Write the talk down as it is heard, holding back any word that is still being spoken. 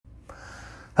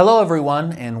Hello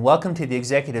everyone, and welcome to the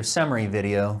executive summary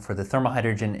video for the thermal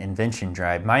hydrogen invention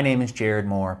drive. My name is Jared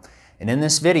Moore, and in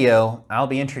this video I'll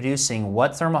be introducing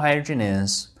what thermal hydrogen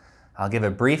is. I'll give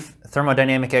a brief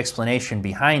thermodynamic explanation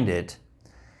behind it,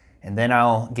 and then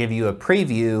I'll give you a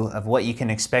preview of what you can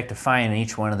expect to find in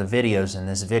each one of the videos in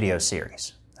this video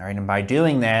series. All right, and by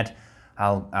doing that,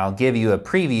 I'll give you a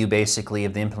preview basically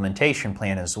of the implementation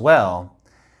plan as well.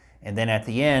 And then at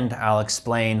the end, I'll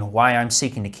explain why I'm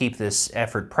seeking to keep this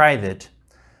effort private,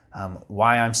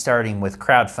 why I'm starting with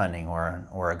crowdfunding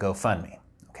or a GoFundMe,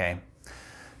 okay?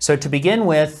 So to begin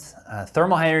with,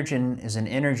 thermal hydrogen is an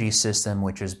energy system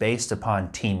which is based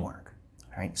upon teamwork,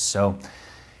 right? So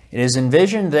it is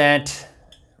envisioned that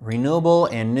renewable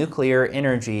and nuclear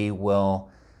energy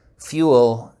will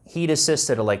fuel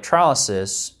heat-assisted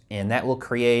electrolysis, and that will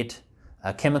create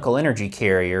a chemical energy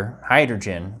carrier,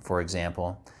 hydrogen, for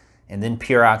example, and then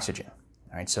pure oxygen.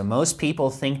 All right, so most people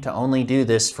think to only do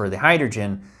this for the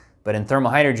hydrogen, but in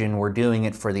thermal hydrogen, we're doing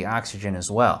it for the oxygen as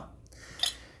well.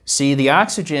 See, the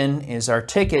oxygen is our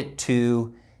ticket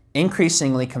to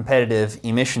increasingly competitive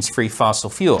emissions-free fossil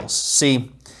fuels.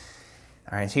 See,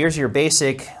 all right, here's your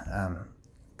basic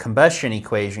combustion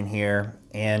equation here,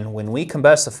 and when we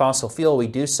combust a fossil fuel, we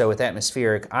do so with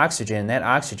atmospheric oxygen. That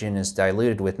oxygen is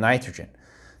diluted with nitrogen.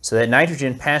 So that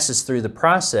nitrogen passes through the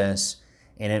process,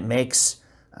 and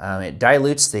it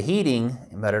dilutes the heating,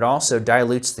 but it also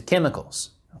dilutes the chemicals,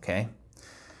 okay?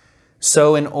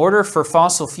 So in order for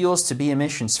fossil fuels to be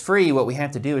emissions-free, what we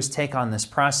have to do is take on this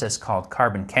process called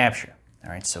carbon capture. All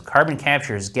right, so carbon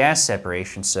capture is gas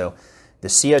separation, so the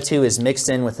CO2 is mixed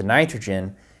in with the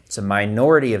nitrogen. It's a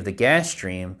minority of the gas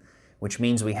stream, which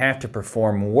means we have to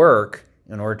perform work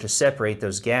in order to separate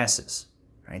those gases.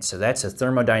 All right, so that's a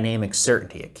thermodynamic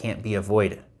certainty. It can't be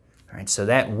avoided. All right, so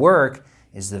that work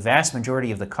is the vast majority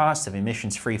of the cost of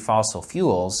emissions-free fossil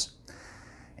fuels,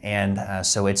 and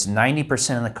so it's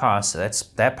 90% of the cost. So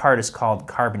that part is called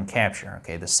carbon capture,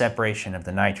 okay, the separation of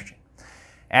the nitrogen.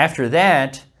 After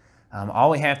that, all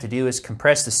we have to do is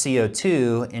compress the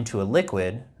CO2 into a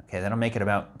liquid. Okay, that'll make it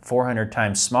about 400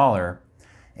 times smaller,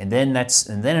 and then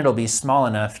it'll be small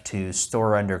enough to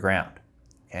store underground.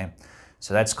 Okay,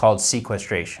 so that's called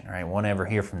sequestration. All right, won't ever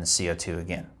hear from the CO2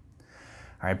 again.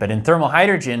 All right, but in thermal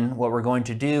hydrogen, what we're going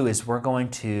to do is we're going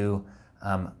to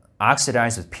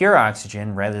oxidize with pure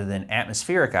oxygen rather than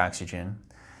atmospheric oxygen.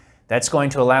 That's going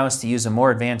to allow us to use a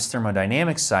more advanced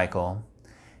thermodynamic cycle,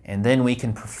 and then we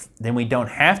don't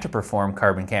have to perform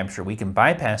carbon capture. We can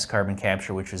bypass carbon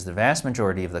capture, which is the vast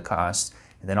majority of the cost,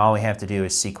 and then all we have to do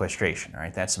is sequestration. All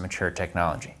right, that's a mature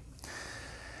technology.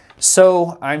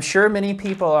 So I'm sure many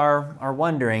people are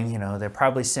wondering, they're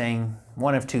probably saying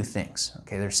one of two things.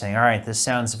 Okay, they're saying, all right, this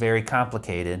sounds very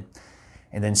complicated.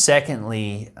 And then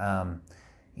secondly,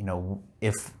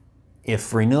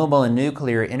 if renewable and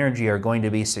nuclear energy are going to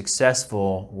be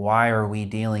successful, why are we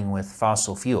dealing with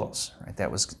fossil fuels? Right,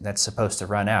 that's supposed to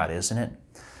run out, isn't it?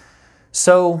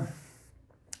 So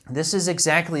this is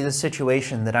exactly the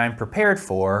situation that I'm prepared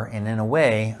for, and in a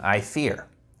way, I fear,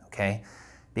 okay?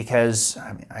 Because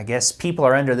I guess people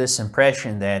are under this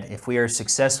impression that if we are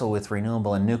successful with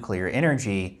renewable and nuclear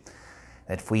energy,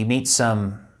 that if we meet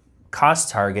some cost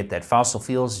target, that fossil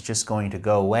fuels is just going to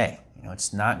go away.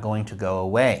 It's not going to go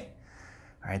away.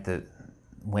 All right,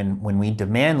 when we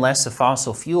demand less of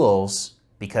fossil fuels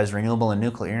because renewable and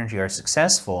nuclear energy are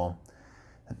successful,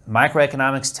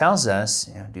 microeconomics tells us,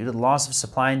 due to the laws of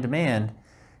supply and demand,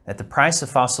 that the price of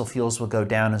fossil fuels will go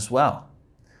down as well.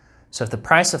 So if the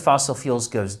price of fossil fuels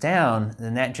goes down,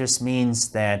 then that just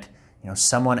means that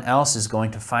someone else is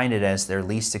going to find it as their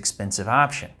least expensive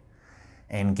option.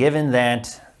 And given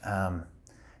that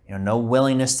no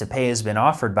willingness to pay has been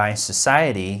offered by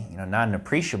society, not an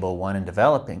appreciable one in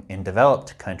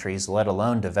developed countries, let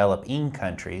alone developing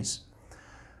countries,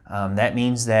 that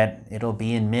means that it'll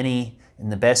be in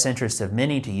the best interest of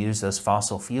many to use those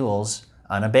fossil fuels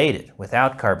unabated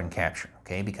without carbon capture,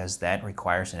 okay, because that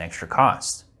requires an extra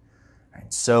cost.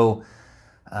 Right. So,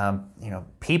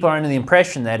 people are under the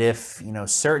impression that if,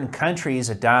 certain countries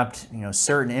adopt,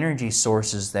 certain energy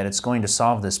sources, that it's going to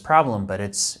solve this problem, but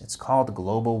it's called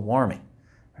global warming,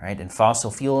 right? And fossil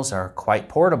fuels are quite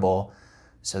portable,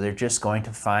 so they're just going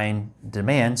to find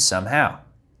demand somehow.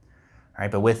 All right,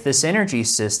 but with this energy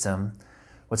system,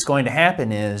 what's going to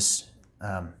happen is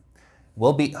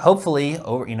we'll be hopefully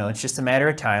over, it's just a matter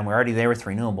of time. We're already there with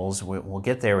renewables. We'll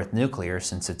get there with nuclear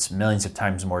since it's millions of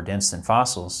times more dense than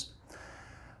fossils.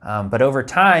 But over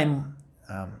time,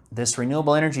 this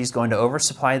renewable energy is going to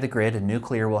oversupply the grid, and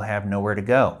nuclear will have nowhere to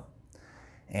go.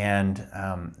 And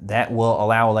that will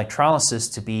allow electrolysis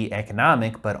to be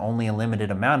economic, but only a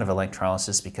limited amount of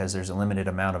electrolysis because there's a limited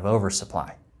amount of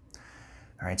oversupply.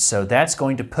 All right, so that's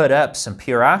going to put up some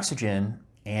pure oxygen,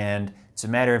 and it's a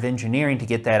matter of engineering to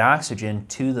get that oxygen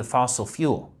to the fossil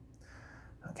fuel.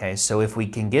 Okay, so if we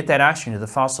can get that oxygen to the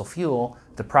fossil fuel,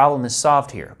 the problem is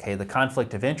solved here. Okay, the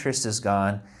conflict of interest is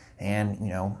gone, and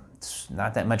it's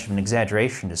not that much of an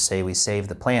exaggeration to say we save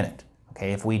the planet.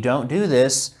 Okay, if we don't do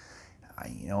this,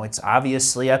 it's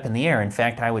obviously up in the air. In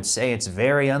fact, I would say it's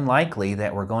very unlikely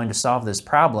that we're going to solve this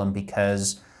problem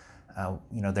because,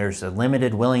 there's a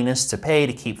limited willingness to pay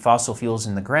to keep fossil fuels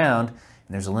in the ground, and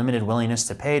there's a limited willingness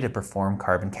to pay to perform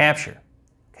carbon capture.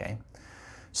 Okay,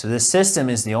 so this system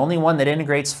is the only one that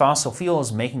integrates fossil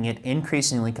fuels, making it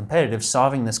increasingly competitive,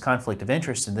 solving this conflict of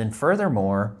interest. And then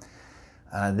furthermore,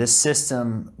 this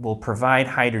system will provide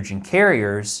hydrogen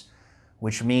carriers,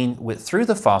 which mean through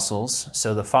the fossils.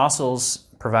 So the fossils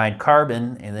provide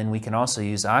carbon, and then we can also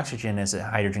use oxygen as a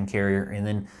hydrogen carrier, and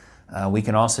then we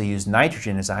can also use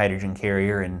nitrogen as a hydrogen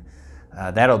carrier, and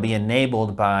that'll be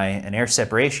enabled by an air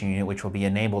separation unit, which will be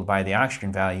enabled by the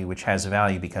oxygen value, which has a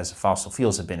value because the fossil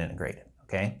fuels have been integrated.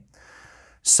 Okay,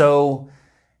 so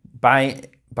by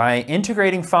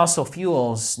integrating fossil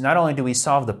fuels, not only do we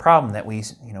solve the problem that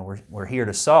we're here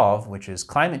to solve, which is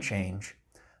climate change,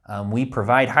 we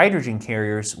provide hydrogen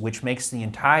carriers, which makes the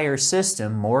entire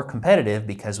system more competitive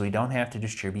because we don't have to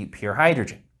distribute pure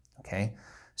hydrogen. Okay,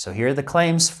 so here are the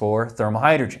claims for thermal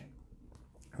hydrogen.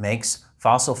 Makes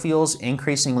fossil fuels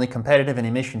increasingly competitive and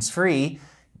emissions-free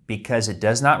because it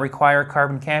does not require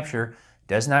carbon capture,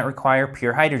 does not require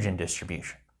pure hydrogen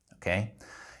distribution. Okay,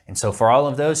 and so for all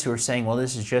of those who are saying, well,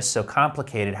 this is just so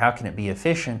complicated, how can it be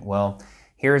efficient? Well,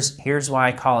 here's why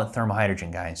I call it thermal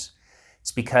hydrogen, guys.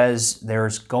 It's because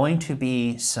there's going to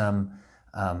be some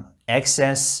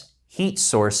excess heat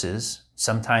sources,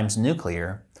 sometimes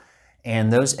nuclear,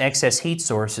 and those excess heat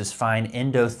sources find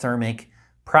endothermic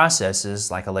processes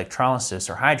like electrolysis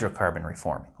or hydrocarbon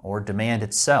reforming or demand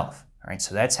itself. All right,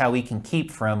 so that's how we can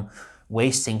keep from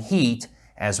wasting heat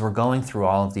as we're going through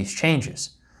all of these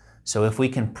changes. So if we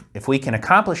can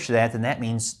accomplish that, then that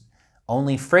means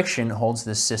only friction holds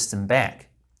this system back.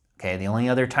 Okay, the only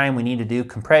other time we need to do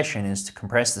compression is to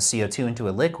compress the CO2 into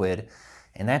a liquid,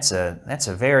 and that's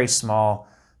a very small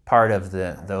part of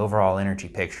the overall energy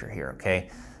picture here.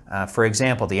 Okay, for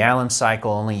example, the Allen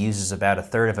cycle only uses about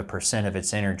 1/3% of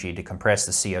its energy to compress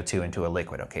the CO2 into a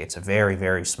liquid. Okay, it's a very,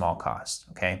 very small cost.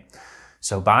 Okay,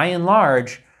 so by and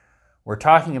large, we're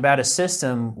talking about a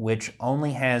system which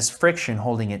only has friction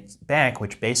holding it back,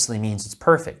 which basically means it's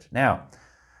perfect. Now,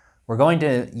 we're going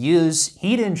to use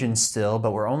heat engines still,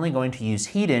 but we're only going to use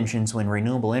heat engines when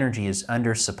renewable energy is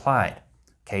undersupplied.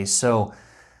 Okay, so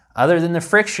other than the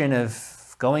friction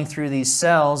of going through these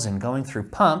cells and going through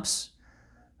pumps,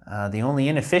 the only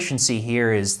inefficiency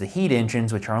here is the heat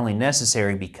engines, which are only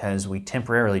necessary because we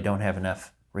temporarily don't have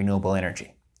enough renewable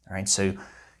energy. All right, so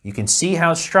you can see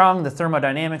how strong the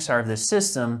thermodynamics are of this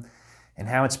system and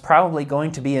how it's probably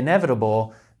going to be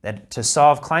inevitable that to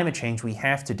solve climate change, we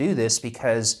have to do this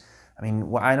because, I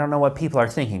mean, I don't know what people are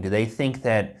thinking. Do they think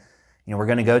that we're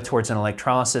going to go towards an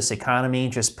electrolysis economy,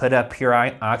 just put up pure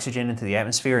oxygen into the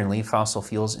atmosphere and leave fossil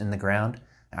fuels in the ground?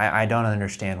 I don't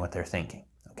understand what they're thinking,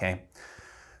 okay?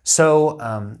 So,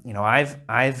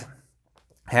 I've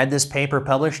had this paper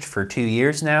published for 2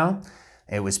 years now.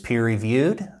 It was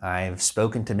peer-reviewed. I've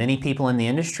spoken to many people in the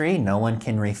industry. No one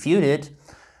can refute it.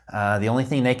 The only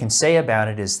thing they can say about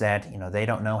it is that they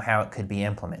don't know how it could be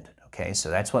implemented. Okay, so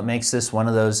that's what makes this one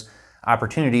of those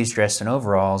opportunities dressed in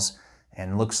overalls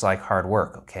and looks like hard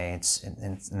work. Okay,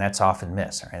 and that's often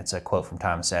missed. All right, it's a quote from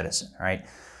Thomas Edison. All right,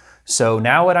 so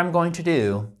now what I'm going to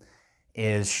do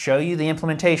is show you the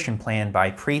implementation plan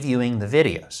by previewing the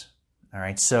videos. All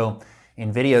right, so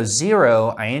in video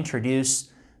 0, I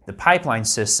introduced the pipeline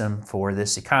system for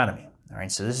this economy. All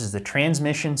right, so this is the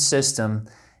transmission system,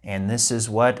 and this is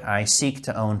what I seek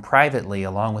to own privately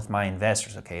along with my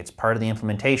investors. Okay, it's part of the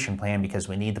implementation plan because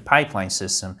we need the pipeline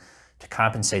system to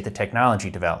compensate the technology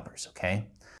developers. Okay,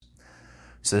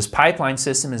 so this pipeline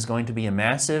system is going to be a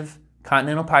massive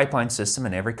continental pipeline system,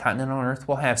 and every continent on Earth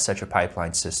will have such a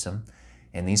pipeline system.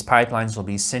 And these pipelines will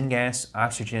be syngas,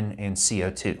 oxygen, and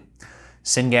CO2.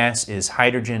 Syngas is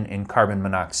hydrogen and carbon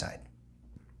monoxide.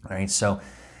 All right, so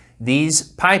these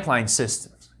pipeline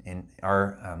systems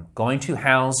are going to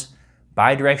house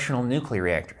bidirectional nuclear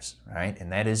reactors, right?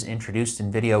 And that is introduced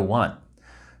in video 1.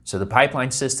 So the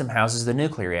pipeline system houses the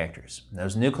nuclear reactors.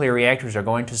 Those nuclear reactors are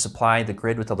going to supply the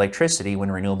grid with electricity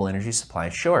when renewable energy supply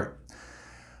is short.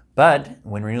 But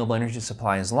when renewable energy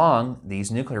supply is long, these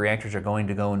nuclear reactors are going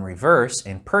to go in reverse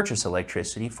and purchase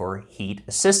electricity for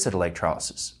heat-assisted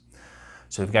electrolysis.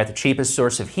 So we've got the cheapest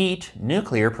source of heat,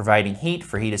 nuclear, providing heat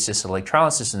for heat-assisted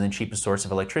electrolysis, and the cheapest source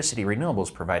of electricity,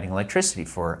 renewables, providing electricity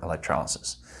for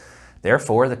electrolysis.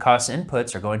 Therefore, the cost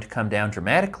inputs are going to come down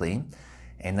dramatically,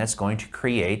 and that's going to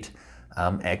create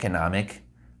economic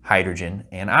hydrogen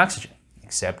and oxygen.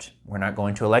 Except we're not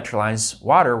going to electrolyze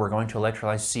water, we're going to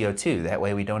electrolyze CO2. That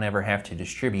way we don't ever have to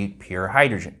distribute pure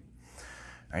hydrogen.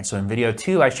 All right, so in video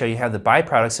 2, I show you how the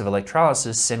byproducts of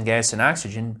electrolysis, syngas and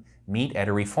oxygen, meet at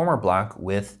a reformer block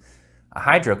with a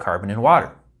hydrocarbon and water.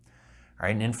 All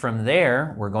right, and then from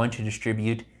there, we're going to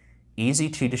distribute easy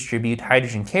to distribute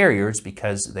hydrogen carriers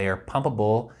because they are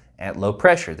pumpable at low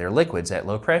pressure. They're liquids at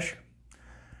low pressure.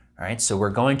 All right, so we're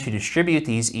going to distribute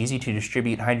these easy to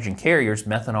distribute hydrogen carriers,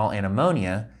 methanol and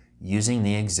ammonia, using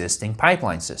the existing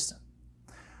pipeline system.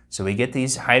 So we get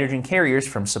these hydrogen carriers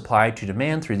from supply to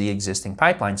demand through the existing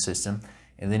pipeline system.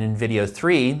 And then in video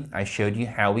 3, I showed you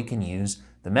how we can use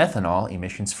the methanol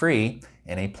emissions-free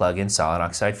in a plug-in solid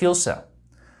oxide fuel cell.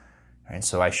 All right,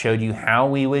 so I showed you how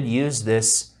we would use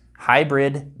this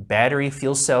hybrid battery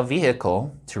fuel cell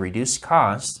vehicle to reduce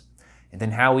cost, and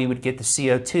then how we would get the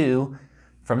CO2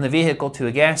 from the vehicle to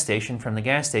a gas station, from the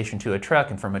gas station to a truck,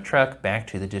 and from a truck back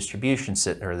to the distribution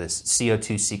or this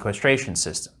CO2 sequestration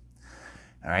system.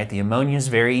 All right, the ammonia is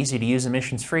very easy to use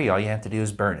emissions-free. All you have to do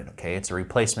is burn it, okay? It's a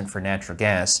replacement for natural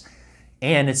gas,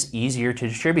 and it's easier to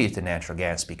distribute the natural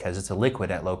gas because it's a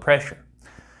liquid at low pressure.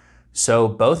 So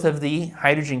both of the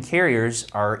hydrogen carriers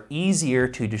are easier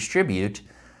to distribute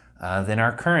than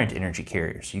our current energy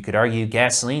carriers. You could argue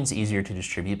gasoline's easier to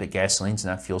distribute, but gasoline's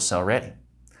not fuel cell ready.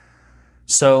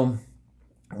 So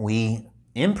we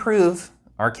improve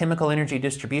our chemical energy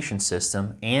distribution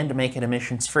system and make it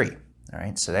emissions-free. All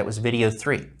right, so that was video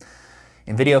 3.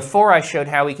 In video 4, I showed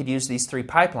how we could use these 3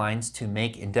 pipelines to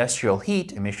make industrial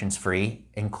heat emissions-free,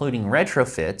 including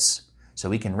retrofits. So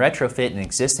we can retrofit an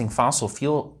existing fossil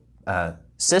fuel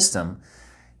system.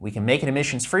 We can make it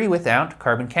emissions-free without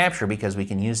carbon capture because we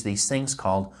can use these things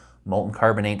called molten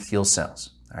carbonate fuel cells.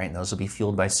 All right, and those will be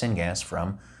fueled by syngas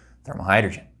from thermal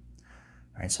hydrogen.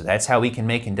 All right, so that's how we can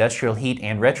make industrial heat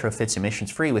and retrofits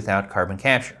emissions-free without carbon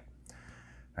capture.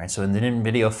 All right, so then in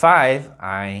video 5,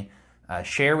 I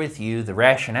share with you the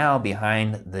rationale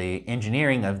behind the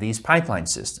engineering of these pipeline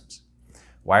systems.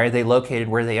 Why are they located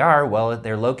where they are? Well,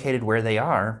 they're located where they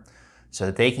are so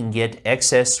that they can get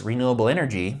excess renewable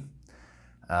energy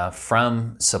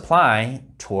from supply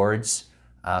towards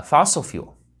fossil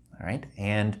fuel. All right,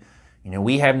 and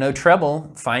we have no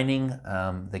trouble finding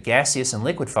the gaseous and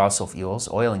liquid fossil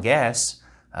fuels, oil and gas,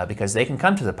 because they can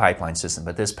come to the pipeline system.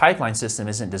 But this pipeline system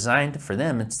isn't designed for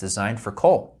them, it's designed for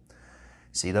coal.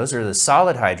 See, those are the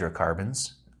solid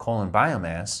hydrocarbons, coal and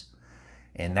biomass,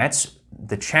 and that's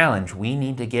the challenge. We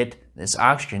need to get this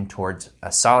oxygen towards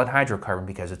a solid hydrocarbon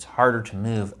because it's harder to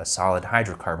move a solid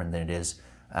hydrocarbon than it is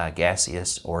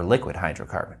gaseous or liquid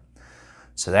hydrocarbon.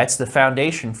 So that's the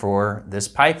foundation for this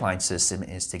pipeline system,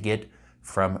 is to get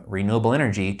from renewable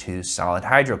energy to solid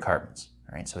hydrocarbons.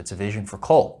 All right, so it's a vision for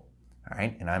coal. All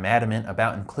right, and I'm adamant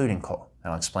about including coal.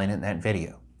 I'll explain it in that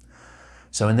video.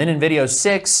 So, and then in video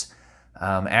 6,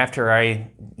 after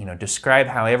I describe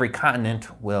how every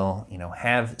continent will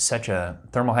have such a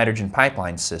thermal hydrogen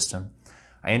pipeline system,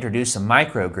 I introduce a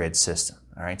microgrid system.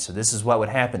 All right, so this is what would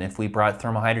happen if we brought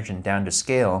thermal hydrogen down to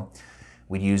scale.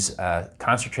 We'd use a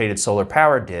concentrated solar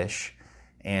power dish,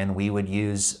 and we would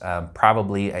use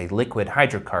probably a liquid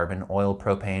hydrocarbon, oil,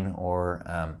 propane,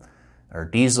 or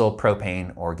diesel,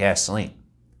 propane, or gasoline.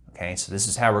 Okay, so this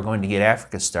is how we're going to get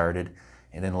Africa started,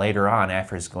 and then later on,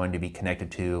 Africa is going to be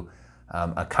connected to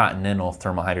a continental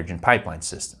thermal hydrogen pipeline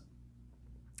system.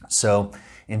 So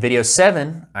in video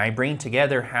 7, I bring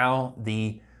together how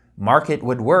the market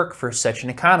would work for such an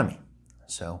economy.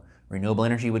 So renewable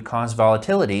energy would cause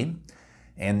volatility,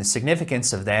 and the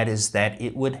significance of that is that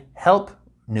it would help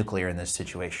nuclear in this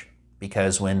situation,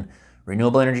 because when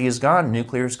renewable energy is gone,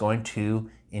 nuclear is going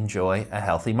to enjoy a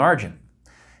healthy margin.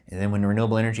 And then when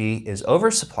renewable energy is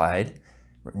oversupplied,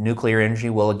 nuclear energy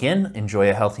will again enjoy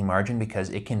a healthy margin because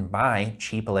it can buy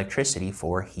cheap electricity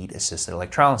for heat-assisted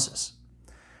electrolysis.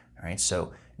 All right,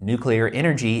 so nuclear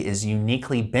energy is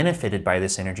uniquely benefited by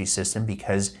this energy system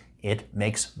because it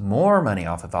makes more money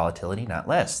off of volatility, not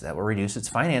less. That will reduce its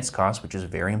finance costs, which is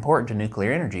very important to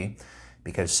nuclear energy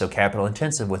because it's so capital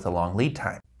intensive with a long lead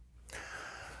time.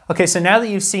 Okay, so now that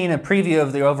you've seen a preview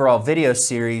of the overall video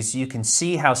series, you can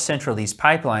see how central these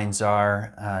pipelines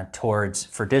are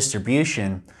for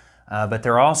distribution, but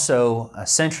they're also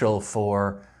essential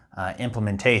for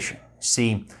implementation.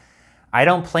 See, I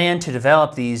don't plan to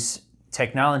develop these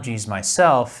technologies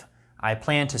myself. I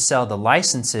plan to sell the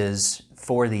licenses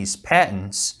for these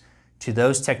patents to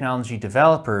those technology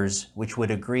developers which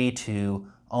would agree to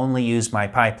only use my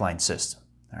pipeline system.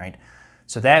 All right?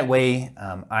 So that way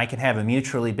I can have a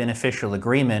mutually beneficial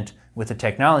agreement with the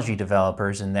technology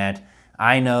developers, in that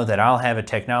I know that I'll have a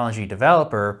technology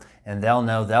developer and they'll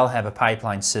know they'll have a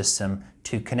pipeline system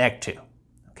to connect to.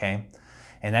 Okay?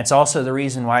 And that's also the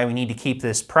reason why we need to keep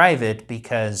this private,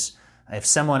 because if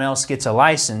someone else gets a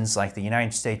license, like the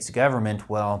United States government,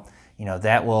 well,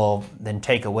 that will then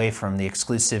take away from the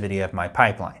exclusivity of my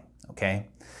pipeline, okay?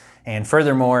 And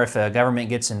furthermore, if a government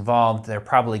gets involved, they're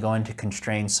probably going to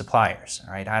constrain suppliers,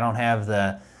 all right? I don't have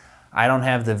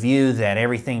the view that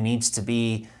everything needs to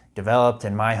be developed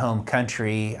in my home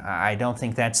country. I don't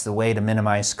think that's the way to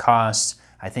minimize costs.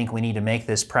 I think we need to make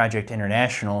this project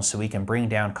international so we can bring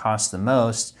down costs the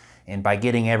most, and by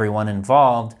getting everyone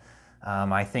involved,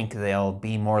 I think they'll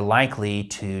be more likely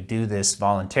to do this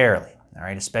voluntarily. All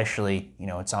right, especially,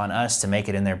 it's on us to make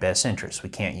it in their best interest. We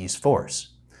can't use force.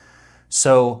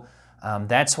 So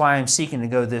that's why I'm seeking to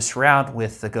go this route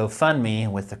with the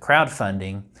GoFundMe, with the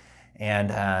crowdfunding.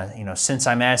 And since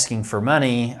I'm asking for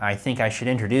money, I think I should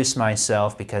introduce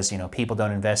myself, because people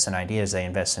don't invest in ideas, they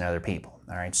invest in other people.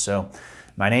 All right, so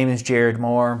my name is Jared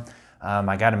Moore.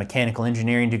 I got a mechanical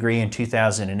engineering degree in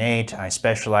 2008. I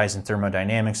specialize in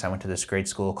thermodynamics. I went to this great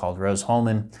school called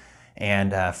Rose-Hulman,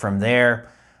 and from there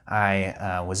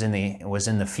I was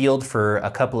in the field for a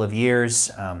couple of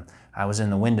years. I was in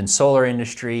the wind and solar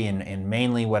industry, and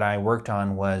mainly what I worked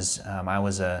on was I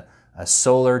was a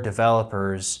solar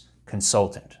developer's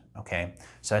consultant. Okay,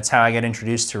 so that's how I got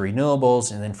introduced to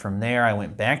renewables, and then from there I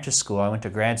went back to school. I went to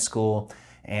grad school,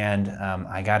 and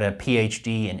I got a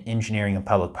PhD in engineering and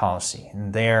public policy,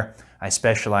 and there I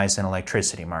specialized in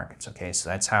electricity markets. Okay, so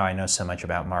that's how I know so much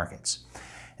about markets.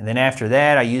 And then after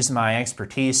that, I used my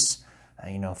expertise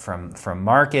from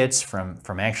markets,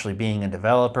 from actually being a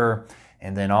developer,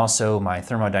 and then also my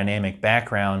thermodynamic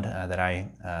background that I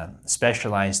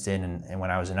specialized in, and when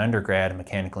I was an undergrad in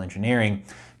mechanical engineering,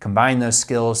 combined those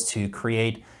skills to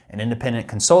create an independent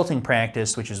consulting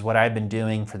practice, which is what I've been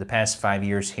doing for the past 5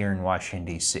 years here in Washington,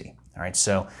 D.C. All right,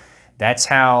 so that's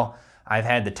how I've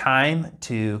had the time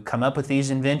to come up with these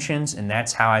inventions, and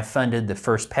that's how I funded the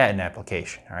first patent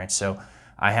application. All right, so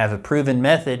I have a proven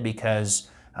method because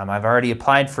I've already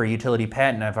applied for a utility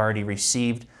patent. I've already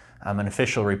received an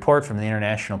official report from the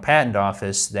International Patent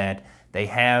Office that they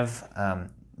have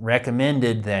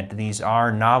recommended that these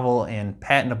are novel and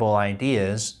patentable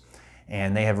ideas,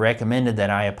 and they have recommended that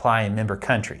I apply in member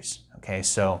countries. Okay,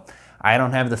 so I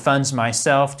don't have the funds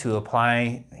myself to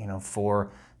apply,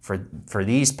 for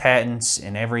these patents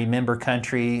in every member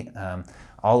country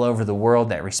all over the world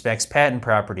that respects patent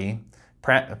property,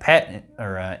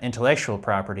 intellectual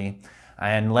property.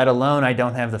 And let alone, I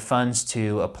don't have the funds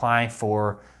to apply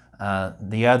for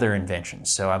the other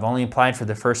inventions. So I've only applied for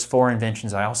the first 4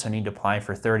 inventions. I also need to apply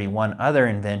for 31 other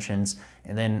inventions,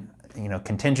 and then,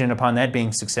 contingent upon that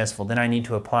being successful, then I need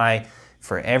to apply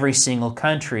for every single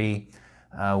country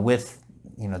with,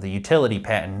 the utility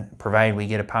patent, provided we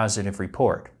get a positive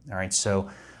report. All right, so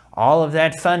all of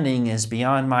that funding is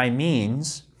beyond my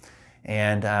means,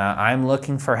 and I'm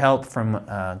looking for help from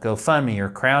GoFundMe or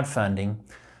crowdfunding,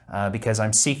 because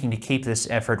I'm seeking to keep this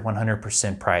effort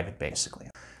 100% private, basically.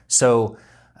 So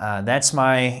that's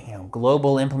my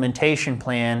global implementation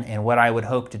plan and what I would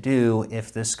hope to do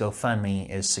if this GoFundMe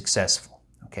is successful.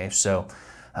 Okay, so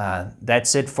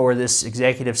that's it for this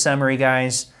executive summary,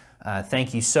 guys.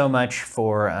 Thank you so much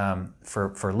for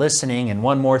listening. And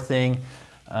one more thing,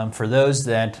 for those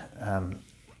that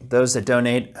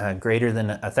donate greater than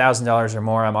 $1,000 or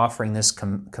more, I'm offering this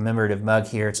commemorative mug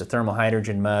here. It's a thermal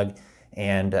hydrogen mug.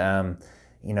 And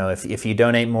if you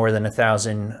donate more than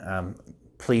 $1,000,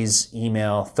 please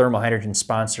email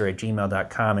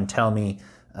thermalhydrogensponsor@gmail.com and tell me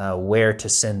where to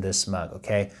send this mug,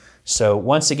 okay? So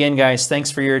once again, guys,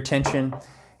 thanks for your attention,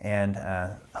 and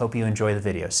hope you enjoy the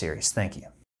video series. Thank you.